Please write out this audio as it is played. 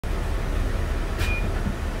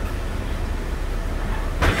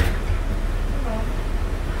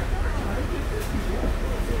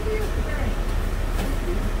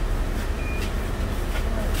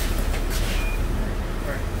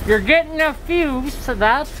You're getting a few, so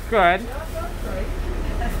that's good.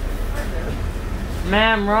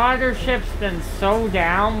 Man, ridership's been so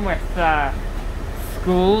down with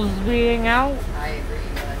schools being out. I agree.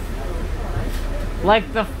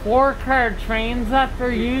 Like the 4-car trains that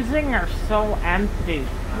they're using are so empty.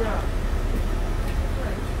 Yeah.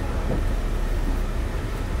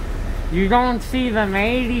 You don't see them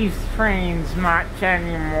 80s trains much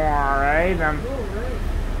anymore, right?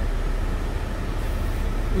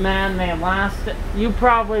 Man, they lasted. You've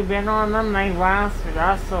probably been on them. They lasted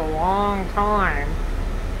us a long time.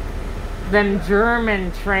 Them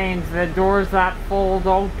German trains, the doors that fold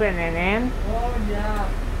open and in. Oh, yeah.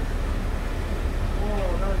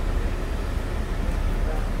 Oh, that's...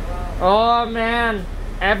 Wow. Oh, man.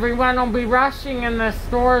 Everyone will be rushing in the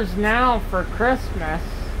stores now for Christmas.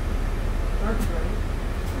 That's right.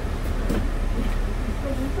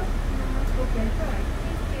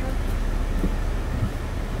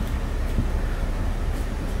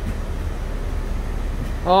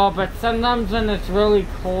 Oh, but sometimes when it's really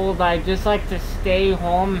cold, I just like to stay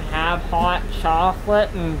home, have hot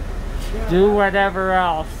chocolate, and do whatever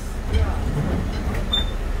else.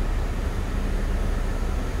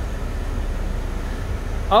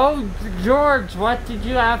 Oh, George, what did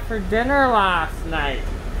you have for dinner last night?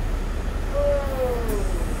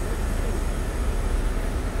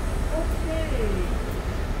 Okay.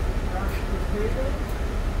 Mashed potatoes,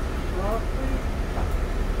 broccoli,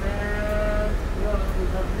 and it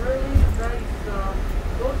was a really nice,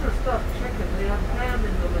 those are stuffed chicken. They have ham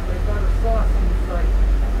in them and they got a sauce inside.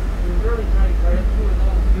 It was really nice. I had 2 of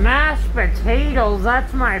those. Mashed potatoes,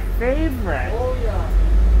 that's my favorite. Oh yeah.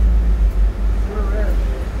 Sure is.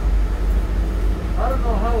 I don't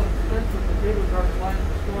know how expensive potatoes are to buy in the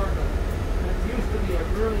store, but it used to be a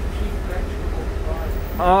really cheap vegetable to buy.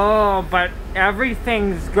 Oh, but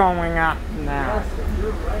everything's going up now. Yes,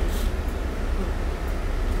 you're right.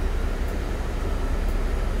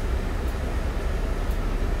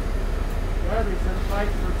 Yeah, they said 5% in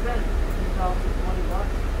 2021.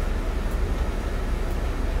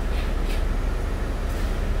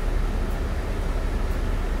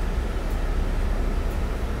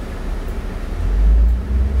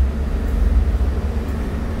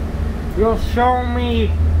 You'll show me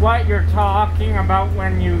what you're talking about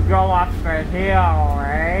when you go up the hill,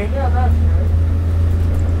 right? Yeah, that's right.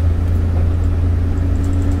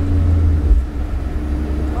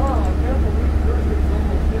 Oh, I can't believe yours is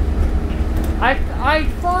almost history. I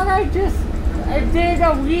thought I did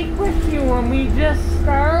a week with you when we just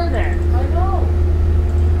started. I know.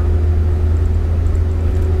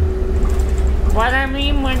 But I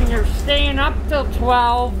mean, when you're staying up till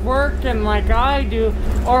 12 working like I do,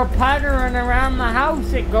 or puttering around the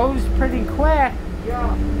house, it goes pretty quick.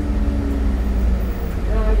 Yeah.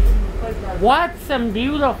 Yeah, I didn't like that. What some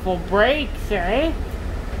beautiful breaks, eh?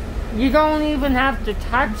 You don't even have to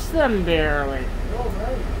touch them barely. Oh,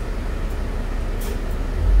 right.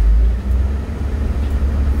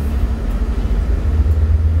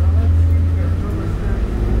 Now let's see here.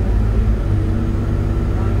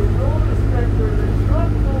 Now you notice that there's not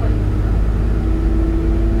going.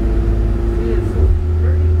 See, it's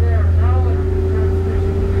pretty there now and the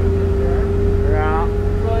transmission gears in there. Yeah.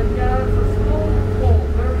 But yeah, it's a slow pull,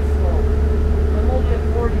 very slow. I'm only at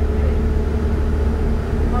 40k.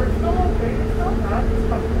 But it's still okay, it's not bad, it's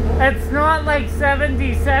comfortable. It's not like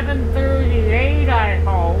 7738, I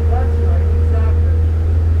hope. That's right, exactly.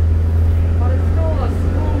 But it's still a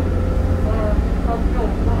smooth, uphill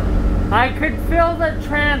climb. I could feel the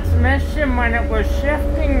transmission when it was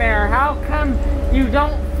shifting there. How come you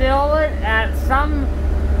don't feel it at some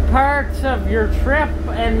parts of your trip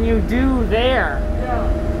and you do there? Yeah.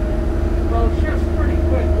 Well, it shifts pretty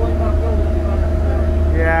quick going uphill and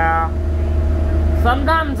down. Yeah.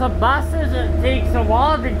 Sometimes the buses, it takes a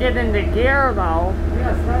while to get into gear though.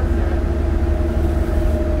 Yes, that's it.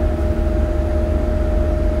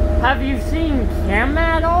 Have you seen Kim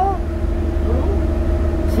at all?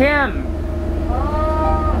 Who? Kim.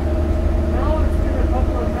 Now it's been a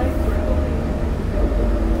couple of nights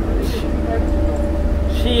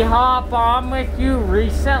recently. She hop on with you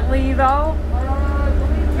recently though? I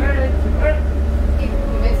believe you did. He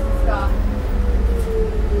missed the stop.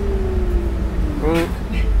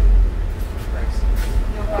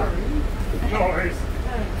 No problem. No worries.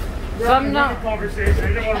 Some Conversation. I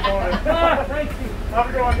didn't want to bother. Thank you. Have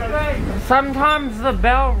a good one, guys. Sometimes the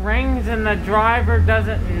bell rings and the driver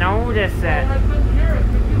doesn't notice I it. couldn't hear it.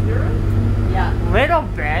 Could you hear it? Yeah, Little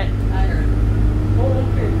bit. I heard.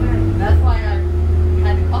 Oh, okay, thanks. That's why I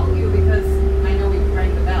had to call you because I know we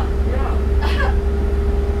rang the bell. Yeah.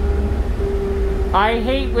 I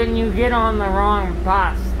hate when you get on the wrong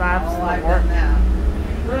bus. That's Oh, the I've worst. done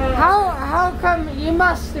that. How come you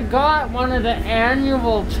must have got one of the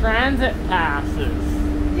annual transit passes?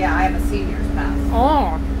 Yeah, I have a senior's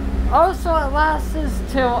pass. Oh, so it lasts us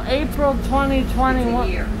till April 2021. It's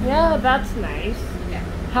a year. Yeah, that's nice. Yeah.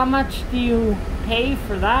 How much do you pay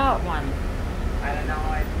for that one? I don't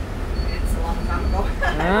know. It's a long time ago.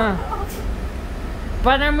 Yeah.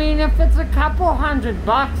 But I mean, if it's a couple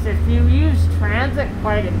 $100, if you use transit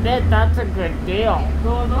quite a bit, that's a good deal.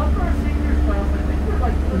 No, not for a senior's class. I think they're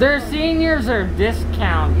like... Their seniors are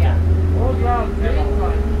discounted. Yeah. Oh, yeah, big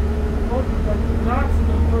time. Oh, like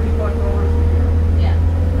maximum $35 a year. Yeah.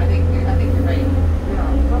 I think you're right. Yeah,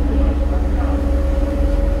 something like that.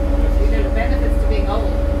 These are the benefits to being old.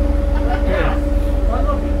 Yeah. I'm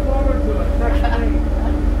looking forward to it. Next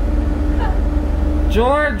week.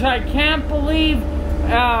 George, I can't believe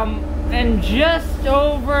in just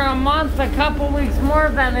over a month, a couple weeks more,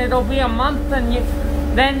 then it'll be a month,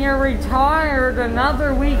 then you're retired,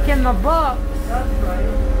 another week in the books. That's right.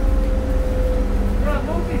 Yeah,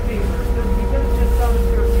 movie theaters. You can just tell us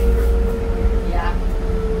your seniors movie theaters. Yeah.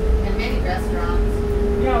 And many restaurants.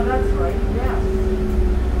 Yeah, that's right. Yes.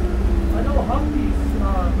 I know Humpty's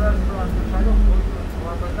restaurant, which I don't go to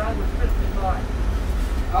anymore, but that was 55.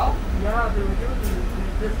 Oh? Yeah, they were doing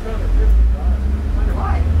the discount at 55. Wonder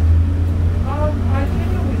why? I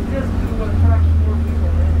think it was just to attract more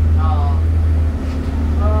people in. Oh.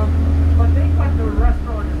 But they got their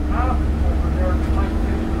restaurant in half over there in Mike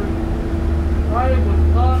Street. I was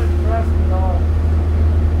not impressed at all.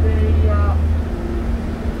 They,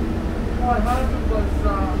 what happened was,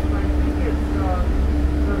 I think it's,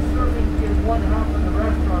 they're serving in one half of the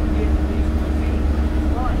restaurant Vietnamese cuisine.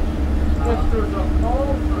 Fine. If there's a call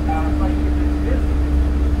for that, like if it's busy.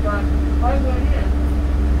 But I went in,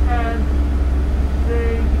 and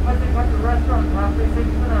because they got the restaurant half, they said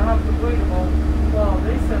you're gonna have to wait about, well,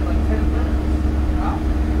 they said like 10 minutes. Oh.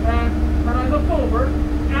 And I looked over,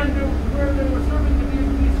 and where they were serving the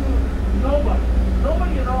Vietnamese food,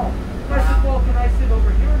 nobody at all. I said, well, can I sit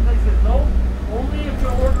over here? And they said, no, only if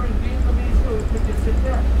you're ordering Vietnamese food can you sit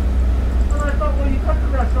there. And I thought, well, you cut the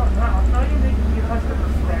restaurant half, now you're making your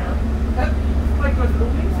customers stand. Like a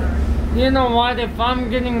loser. You know what, if I'm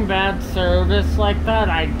getting bad service like that,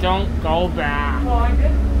 I don't go back. Well, I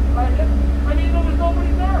didn't. I mean, there was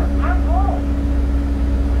nobody there at all.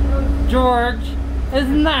 George,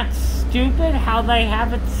 isn't that stupid how they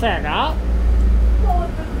have it set up? Well,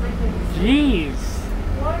 it doesn't make any sense. Jeez.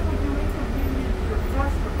 Why would you inconvenience your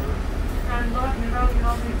customers and not, you're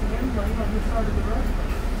not making any money on this side of the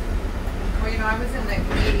restaurant? Well, I was in the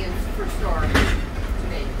Canadian superstore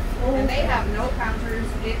today. Oh, And they have no counters.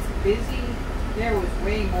 It's busy. There was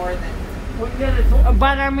way more than... well, yeah, it's all,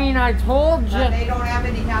 But I mean, I told But they you. don't have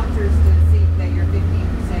any counters to see that you're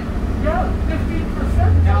 15%. yeah,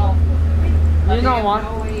 15%. No. But You they know have what?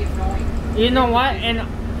 no way of knowing. You know what?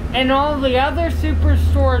 In all the other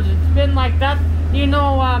superstores, it's been like that. You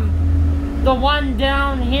know, the one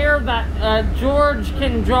down here that George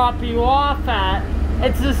can drop you off at,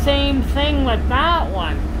 it's the same thing with that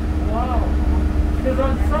one. Wow. Because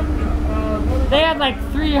on Sunday, They had like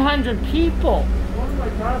 300 people. one of my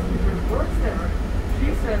passengers works there.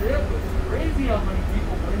 She said it was crazy how many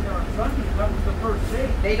people were in there on Sunday. That was the first day.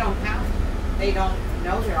 They don't count. They don't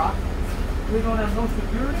know they're off. We don't have no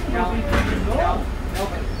security. No. Nobody can know.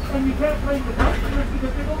 Nobody. And you can't blame the customers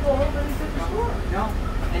because they don't go home and sit in the store. No.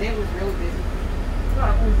 And it was really busy.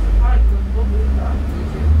 That was, I couldn't believe that. Me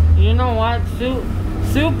too. You know what?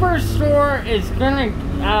 Superstore is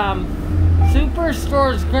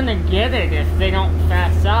Superstore's gonna get it if they don't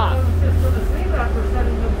fess I up. was just going to say that for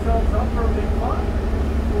setting themselves up for a big fine.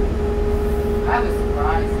 I was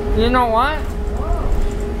surprised. You know what?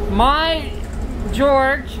 Wow.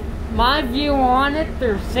 George, my view on it,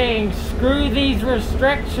 they're saying screw these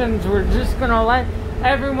restrictions, we're just gonna let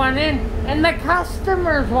everyone in, and the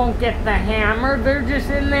customers won't get the hammer, they're just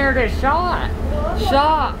in there to shop.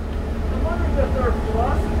 I'm wondering if their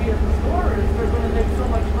philosophy at the store is they're going to make so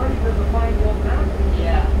much money that the fine won't happen.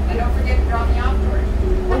 Yeah. And don't forget to drop me off,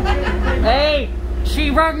 George. Hey, she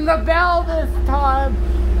rang the bell this time.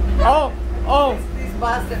 Oh, These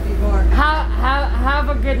busted before. have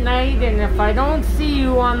a good night, and if I don't see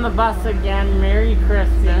you on the bus again, Merry Same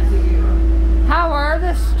Christmas. to you. How are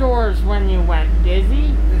the stores when you went?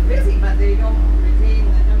 Busy? It's busy, but they don't retain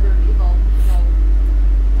the number of people. So,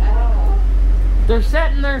 I don't know. They're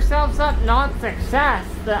setting themselves up, not success,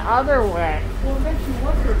 the other way. Well, it makes you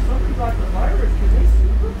wonder if somebody got the virus, can they sue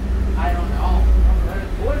them? I don't know.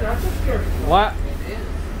 Boy, that's a scary thought. What? It is.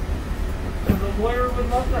 Because a lawyer would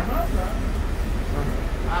love to have that.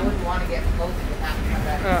 I wouldn't want to get close to having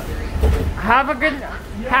that experience. Have a good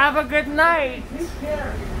night. Take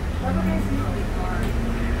care. Have a nice evening.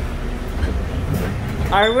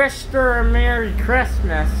 I wish her a Merry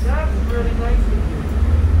Christmas. That's really nice of you.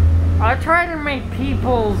 I try to make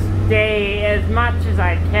people's day as much as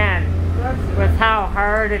I can That's it. with how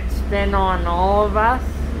hard it's been on all of us.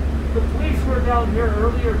 The police were down here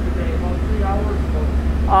earlier today, about 3 hours ago.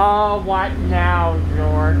 Oh, what now,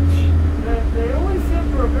 George? They only sit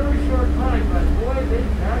for a very short time, but boy, they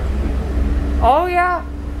catch people. Oh yeah,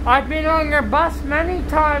 I've been on your bus many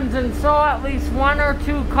times and saw at least 1 or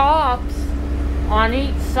 2 cops on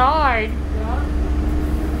each side. Yeah?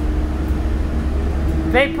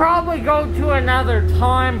 They probably go to another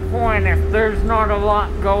time point if there's not a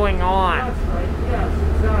lot going on. That's right, yes,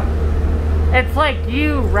 exactly. It's like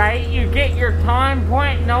you, right? You get your time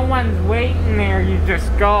point, no one's waiting there, you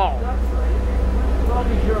just go. That's right. As long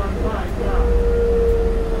as you're on time, yeah.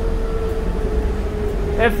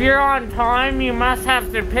 If you're on time, you must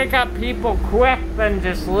have to pick up people quick, then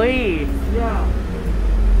just leave. Yeah.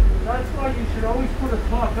 That's why you should always put a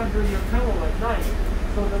clock under your pillow at night,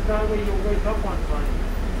 so that way you'll wake up on time.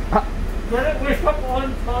 Get it? Wake up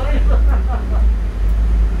on time?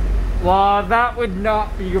 Well, that would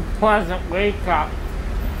not be a pleasant wake up.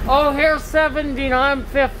 Oh, here's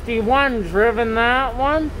 7951, driven that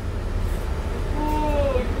one?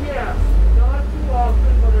 Oh, yes. Not too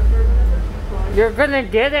often, but I've driven it a few times. You're gonna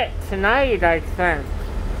get it tonight, I think.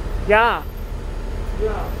 Yeah.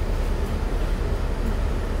 Yeah.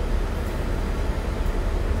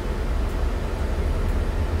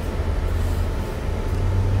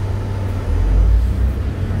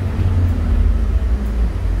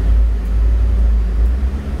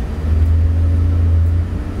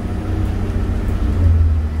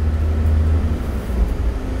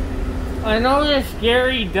 I noticed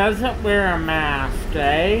Gary doesn't wear a mask,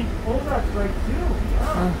 eh? Oh, that's right, too.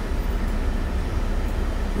 Yeah.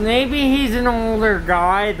 Maybe he's an older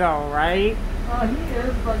guy, though, right? He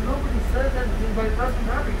is, but nobody says anything, but it doesn't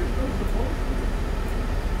matter. You're still supposed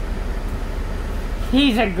to.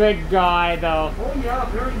 He's a good guy, though. Oh, yeah,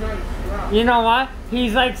 very nice. Yeah. You know what?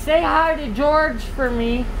 He's like, say hi to George for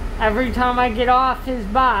me every time I get off his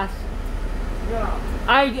bus. Yeah.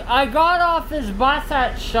 I got off his bus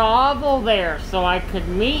at Shovel there so I could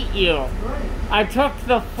meet you. Right. I took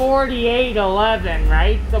the 4811,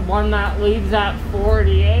 right? The one that leaves at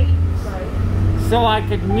 48. Right. So I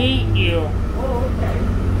could meet you. Oh, okay.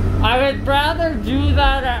 I would rather do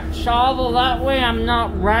that at Shovel. That way I'm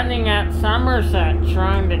not running at Somerset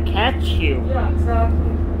trying to catch you. Yeah,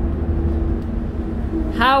 exactly.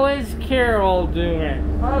 How is Carol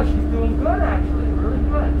doing? Oh, she's doing good, actually. Really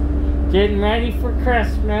good. Getting ready for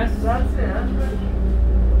Christmas. That's it.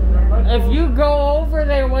 If you go over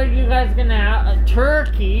there, what are you guys gonna have? A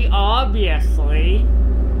turkey, obviously.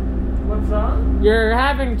 What's that? You're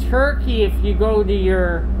having turkey if you go to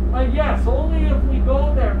your... Yes, only if we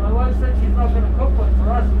go there. My wife said she's not going to cook one for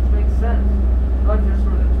us, which makes sense. Not just for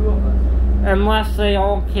the 2 of us. Unless they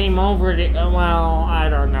all came over to... Well, I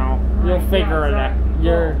don't know. You'll Right, figure it exactly. out.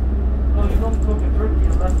 You're... No, you don't cook a turkey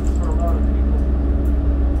unless it's for a lot of people.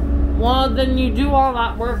 Well, then you do all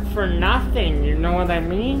that work for nothing. You know what I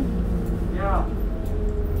mean? Yeah.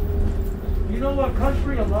 You know what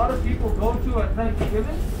country a lot of people go to at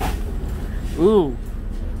Thanksgiving? Ooh.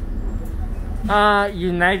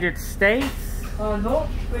 United States? No,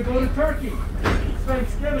 they go to Turkey. It's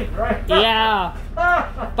Thanksgiving, right? Yeah.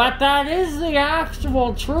 But that is the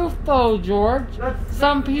actual truth, though, George.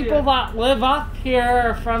 Some people that live up here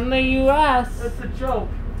are from the U.S. That's a joke.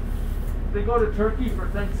 They go to Turkey for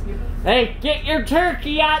Thanksgiving? Hey, get your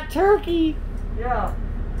turkey at Turkey. Yeah.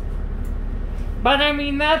 But I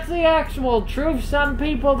mean, that's the actual truth. Some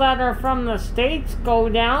people that are from the States go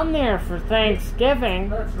down there for Thanksgiving.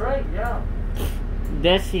 That's right, yeah.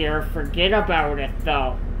 This year, forget about it,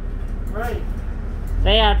 though. Right.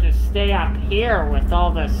 They have to stay up here with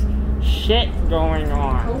all this shit going I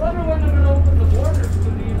on. wonder when they're going to open the borders to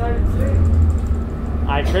the United States.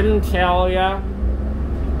 I couldn't tell ya.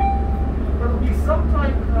 It'll be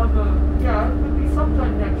sometime it'll be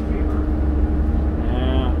sometime next year.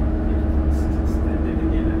 Yeah.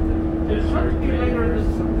 It should be later this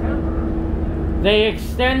September. They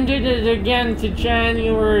extended it again to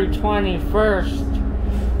January 21st.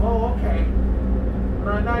 Oh, okay.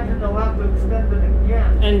 But I imagine they'll have to extend it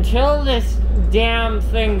again. Until this damn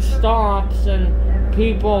thing stops and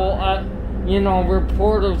people,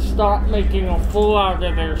 reporters stop making a fool out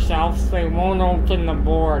of themselves, they won't open the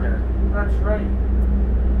border. That's right.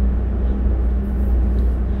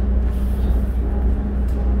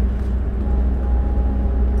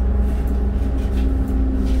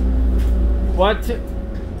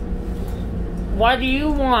 what do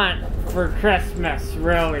you want for Christmas,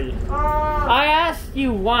 really? I asked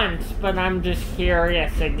you once, but I'm just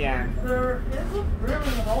curious again. There isn't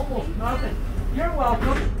really almost nothing. You're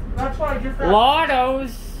welcome. That's why I just asked.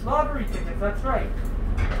 Lottos. Lottery tickets, that's right.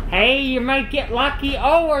 Hey, you might get lucky.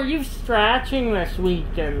 Oh, are you scratching this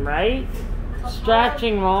weekend, right?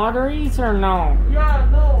 Scratching lotteries or no? Yeah,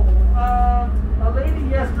 no. A lady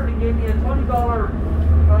yesterday gave me a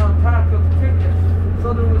 $20 pack of tickets.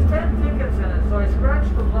 So there was 10 tickets in it, so I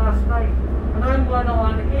scratched them last night. And I won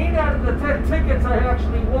on 8 out of the 10 tickets I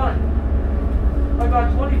actually won. I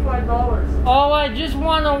got $25. Oh, I just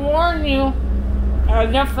want to warn you.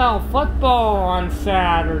 NFL football on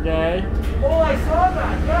Saturday. Oh, I saw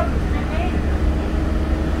that. Yeah, it's a good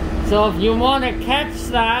game. So if you want to catch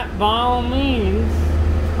that, by all means.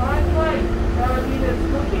 I might. I mean, it's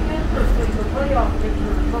looking interesting, the playoff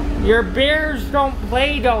picture or something. Your Bears don't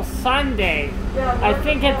play till Sunday. Yeah, I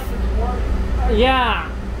think it's... Yeah.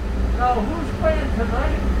 Now, who's playing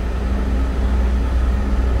tonight?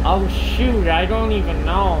 Oh, shoot. I don't even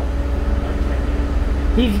know.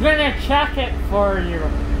 He's gonna check it for you.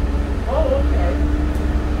 Oh, okay.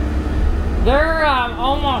 They're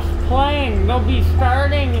almost playing. They'll be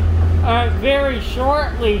starting very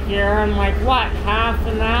shortly here in like, what, half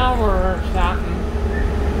an hour or something?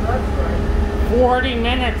 That's right. 40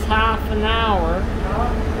 minutes, half an hour.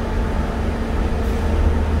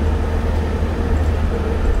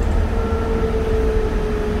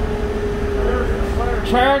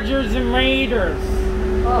 Chargers and Raiders.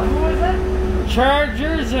 Who is it?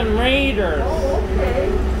 Chargers and Raiders. Oh, okay.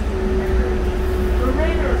 The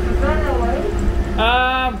Raiders, is that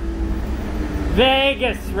LA?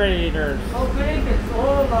 Vegas Raiders. Oh, Vegas.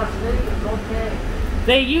 Oh, Las Vegas. Okay.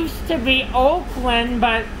 They used to be Oakland,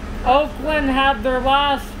 but Oakland had their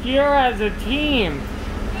last year as a team.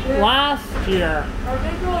 Yeah. Last year. Are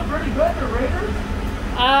they doing pretty good, the Raiders?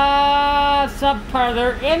 Subpar.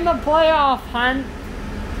 They're in the playoff hunt.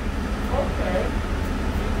 Okay.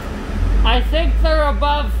 I think they're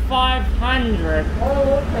above 500.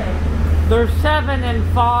 Oh, okay. They're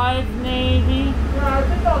 7-5, maybe. Yeah, I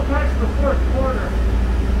think I'll catch the fourth quarter.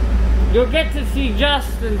 You'll get to see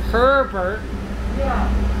Justin Herbert. Yeah.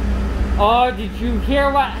 Oh, did you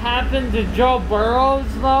hear what happened to Joe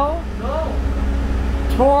Burrows, though?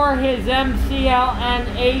 No. Tore his MCL and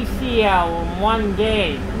ACL in one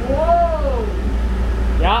day. Whoa.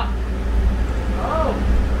 Yep. Oh.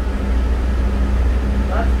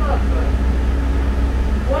 That's not good.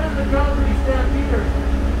 One of the Calgary Stampeders,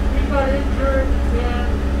 he got injured in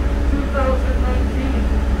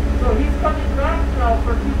 2019. So he's coming back now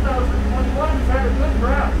for 2021. He's had a good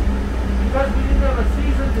draft because we didn't have a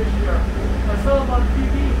season this year. I saw him on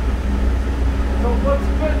TV. So it looks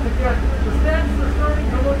good to get, the stands are starting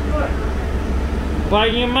to look good.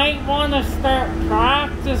 But you might want to start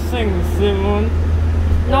practicing soon.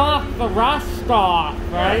 Knock the rust off,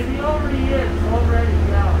 right? Yes, he already is,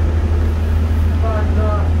 yeah. But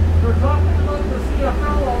they're talking about the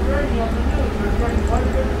CFL already on the news. They're getting quite a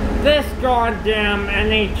bit of news. This goddamn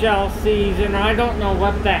NHL season, I don't know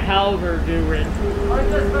what the hell they're doing. I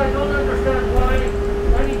don't understand why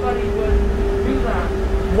anybody would do that.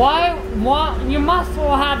 Why? You must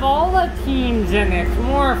well have all the teams in it. It's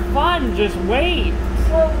more fun, just wait.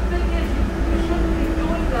 Well, the thing is, you shouldn't be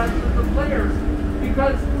doing that to the players.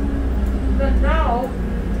 Because then now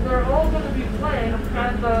they're all going to be playing,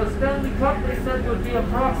 and the Stanley Cup they said would be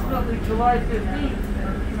approximately July 15th.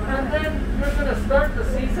 And then you're going to start the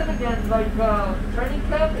season again, like training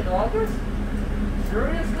camp in August?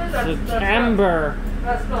 Seriously? September.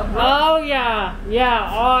 That's not right. Oh yeah,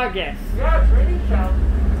 August. Yeah, training camp.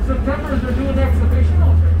 September they're doing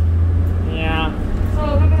exhibitional training. Yeah.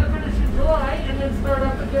 So they're going to finish in July and then start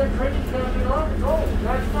up again training camp in August. Oh,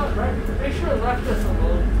 that's not right. They should have left us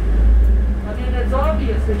alone. I mean, it's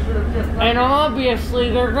obvious they should have just left. And obviously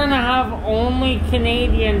they're going to have only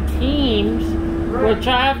Canadian teams, right, which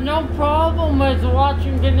I have no problem with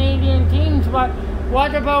watching Canadian teams, but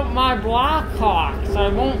what about my Blackhawks? I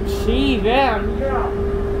won't see them. Yeah.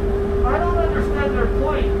 I don't understand their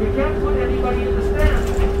point. You can't put anybody in the stands.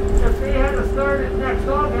 If they had to start it next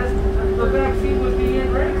August, the vaccine would be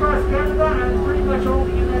in right across Canada and pretty much all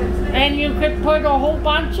the United States. And you could put a whole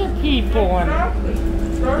bunch of people exactly.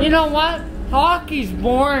 in. You know what? Hockey's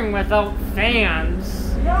boring without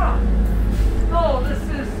fans. Yeah. No, it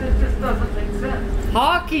just doesn't make sense.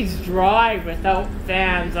 Hockey's dry without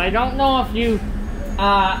fans. I don't know if you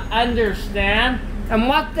understand. And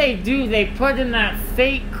what they do, they put in that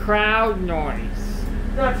fake crowd noise.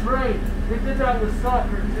 That's right. They did that with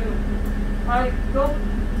soccer too. I don't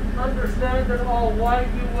understand at all why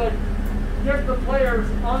you would get the players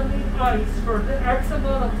on the ice for the X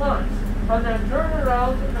amount of months, and then turn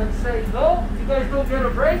around and say, no, you guys don't get a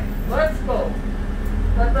break, let's go.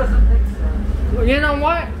 That doesn't make sense. You know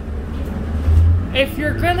what? If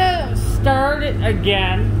you're gonna start it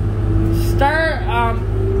again,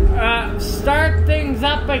 start things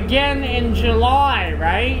up again in July,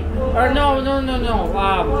 right? Or no,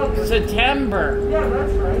 September. Yeah,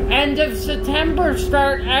 that's right. End of September,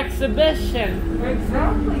 start exhibition.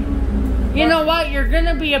 Exactly. You know what? You're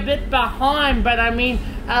gonna be a bit behind, but I mean,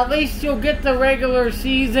 at least you'll get the regular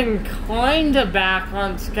season kinda back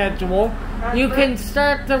on schedule. You can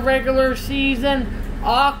start the regular season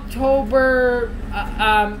October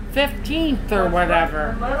 15th or whatever.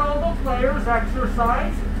 And let all the players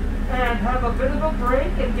exercise and have a bit of a break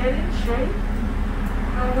and get in shape.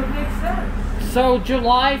 That would make sense. So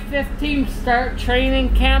July 15th, start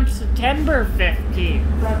training camp September 15th.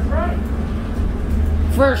 That's right.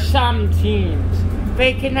 For some teams.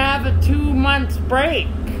 They can have a 2 month break.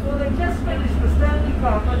 Well, they just finished the Stanley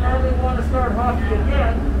Cup and now they want to start hockey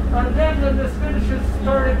again. And then when this finishes,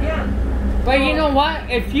 start again. But you know what?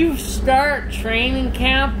 If you start training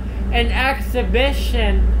camp and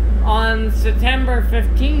exhibition on September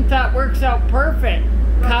 15th, that works out perfect.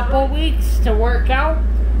 Couple weeks to work out.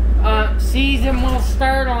 Season will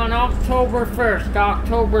start on October 1st,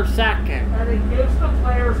 October 2nd. And it gives the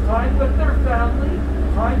players time with their family,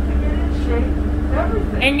 time to get in shape,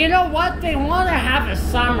 everything. And you know what? They want to have a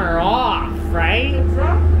summer off, right?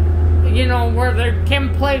 Exactly. You know, where they can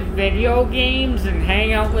play video games and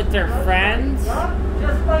hang out with their friends. Yeah,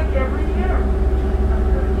 just like every year.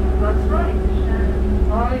 That's right.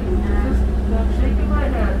 I'm shaking my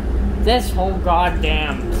head. This whole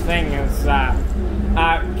goddamn thing is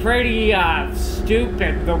pretty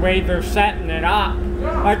stupid, the way they're setting it up.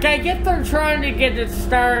 Yeah. Like, I get they're trying to get it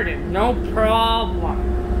started, no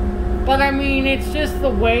problem. But I mean, it's just the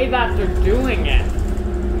way that they're doing it.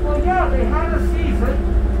 Well, yeah, they had a season.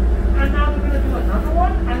 And now they're going to do another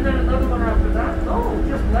one, and then another one after that. No,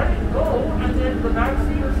 just let it go, and then the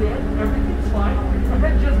vaccine's in, everything's fine, and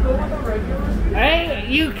then just go with a regular season. Hey,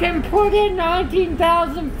 you can put in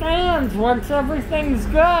 19,000 fans once everything's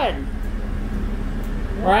good.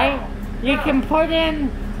 Right? You can put in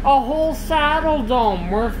a whole Saddle Dome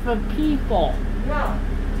worth of people. Yeah.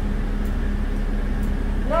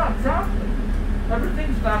 Yeah, exactly.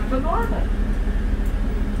 Everything's back to normal.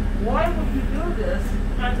 Why would you do this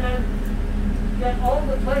and then get all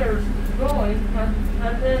the players going and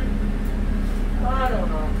then I don't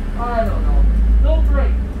know. No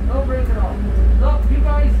break at all. No, you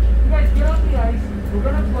guys get on the ice, we're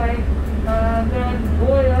gonna play, and then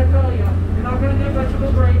boy, I tell you, you're not gonna get much of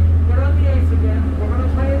a break, get on the ice again, we're gonna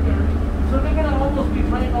play again. So they're gonna almost be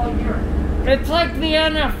playing all year. It's like the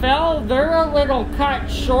NFL, they're a little cut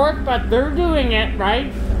short, but they're doing it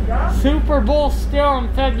right. Yeah? Super Bowl still in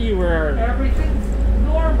February. Everything's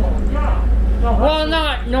normal, yeah. No, Well,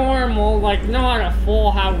 not normal, like not a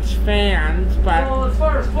full house fans, but well, as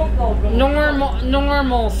far as football goes,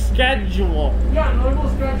 normal schedule. yeah, normal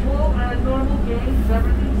schedule and normal games,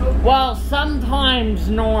 everything's okay. Well, sometimes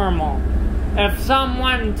normal. If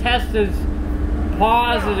someone tests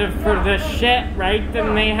positive for this shit, right,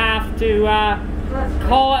 then they have to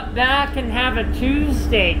call it back and have a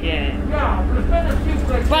Tuesday game. Yeah, there's been a few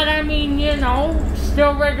places. But I mean, you know,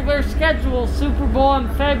 still regular schedule, Super Bowl in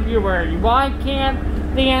February. Why can't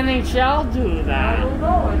the NHL do I that? don't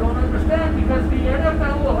know, I don't understand, because the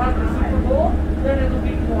NFL will have the Super Bowl, then it'll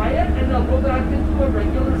be quiet, and they'll go back into a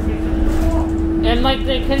regular season football. And like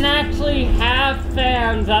they can actually have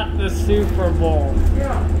fans at the Super Bowl.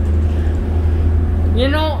 Yeah. You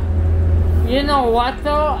know what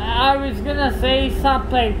though? I was gonna say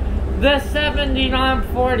something. The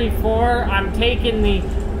 7944, I'm taking the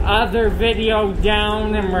other video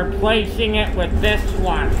down and replacing it with this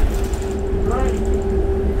one. Right.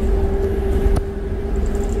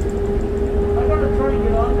 I gotta try and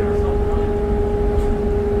get on there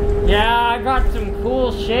sometime. Yeah, I got some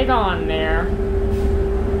cool shit on there.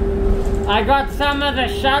 I got some of the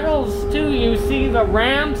shuttles too. You see the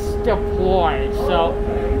ramps deployed. So,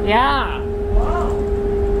 okay. yeah. Wow.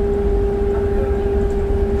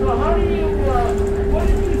 So how do you, what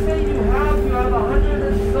did you say you have? You have 100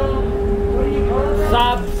 and some, what do you call that?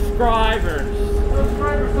 Subscribers.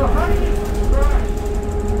 Subscribers. So how do you subscribe?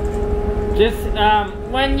 Just,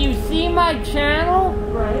 when you see my channel,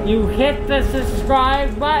 Right. you hit the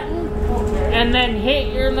subscribe button, Okay. and then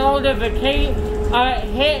hit your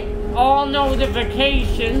hit all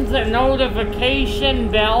notifications, a notification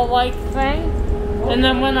bell like thing, and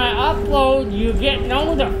then when I upload, you get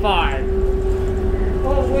notified.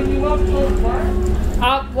 Oh, when you upload what?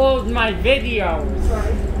 upload my videos.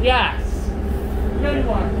 Right. Yes. Then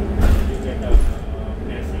what? You get a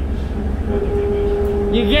message,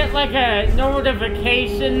 notification. You get like a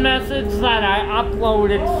notification message that I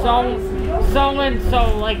uploaded so and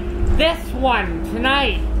so, like this one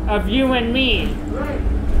tonight of you and me. Right.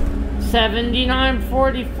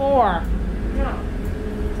 7944. Yeah.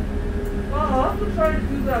 Well, I'll have to try to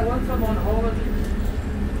do that once I'm on holiday.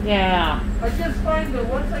 Yeah. I just find that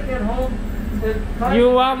once I get home,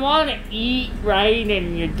 You want to eat, right?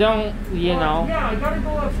 And you don't, you know. Yeah, I gotta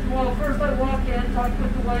go up. Well, first I walk in, talk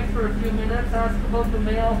with the wife for a few minutes, ask about the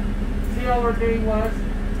mail, see how her day was,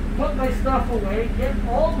 put my stuff away, get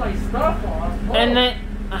all my stuff off. Oh. And then,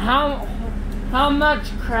 how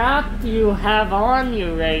much crap do you have on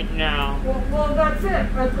you right now? Well, that's it.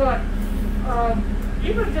 I've got,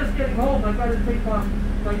 even just getting home, I've got to take off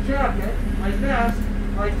my jacket, my vest,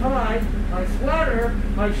 my tie, my sweater,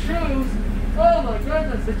 my shoes. Oh my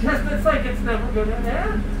goodness, it's like it's never gonna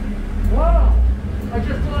end. Wow. I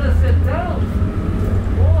just want to sit down.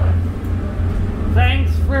 Boy.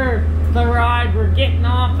 Thanks for the ride. We're getting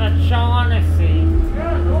off at Shaughnessy.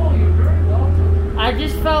 Yeah, no, you're very welcome. I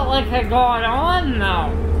just felt like I got on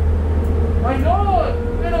though. I know,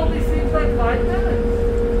 it only seems like 5 minutes.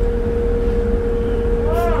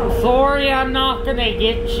 Wow. Sorry, I'm not gonna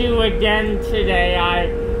get you again today.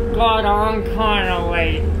 I got on kind of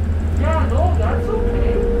late. Yeah, no, that's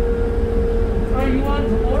okay. Are you on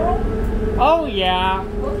tomorrow? Oh yeah.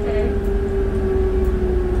 Okay.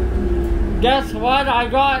 Guess what? I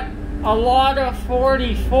got a lot of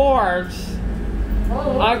 44s. Oh,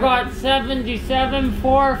 okay. I got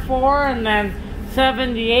 7744 and then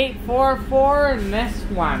 7844 and this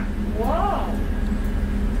one. Wow.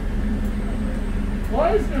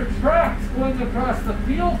 Why is there tracks going across the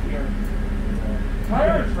field here?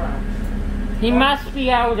 Tire tracks. He must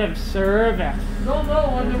be out of service. No,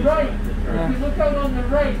 on the right. Yeah. If you look out on the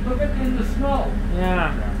right, look at in the snow.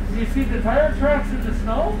 Yeah. Do you see the tire tracks in the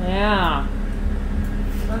snow? Yeah.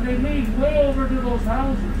 And they lead way over to those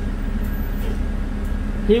houses.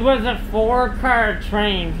 He was a 4-car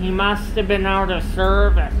train. He must have been out of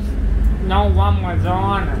service. No one was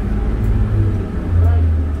on it. Right.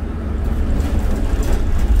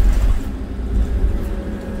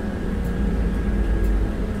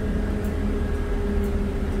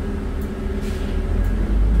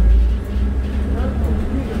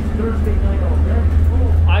 Thursday night already.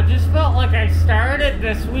 Oh. I just felt like I started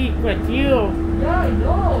this week with you. Yeah, I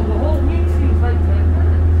know. The whole week seems like 10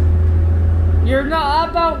 minutes. You're not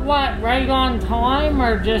about what, right on time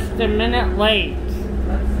or just a minute late?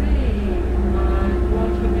 Let's see. It's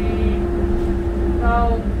going to be.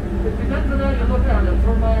 Now, it depends on how you look at it.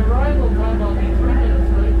 For my arrival time, I'll be 3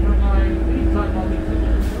 minutes late. For my leave time, I'll be 2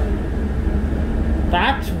 minutes late.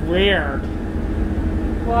 That's weird.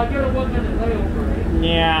 Well, I get a 1 minute layover, right?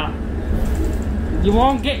 Yeah. You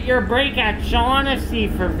won't get your break at Shaughnessy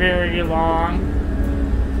for very long.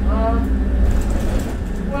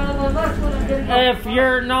 Well, unless when I'm getting If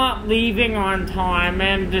you're not leaving on time,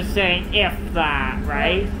 I'm just saying if that,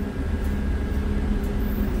 right?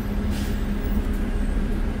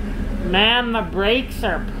 Man, the brakes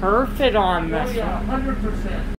are perfect on Oh this yeah, one. 100%.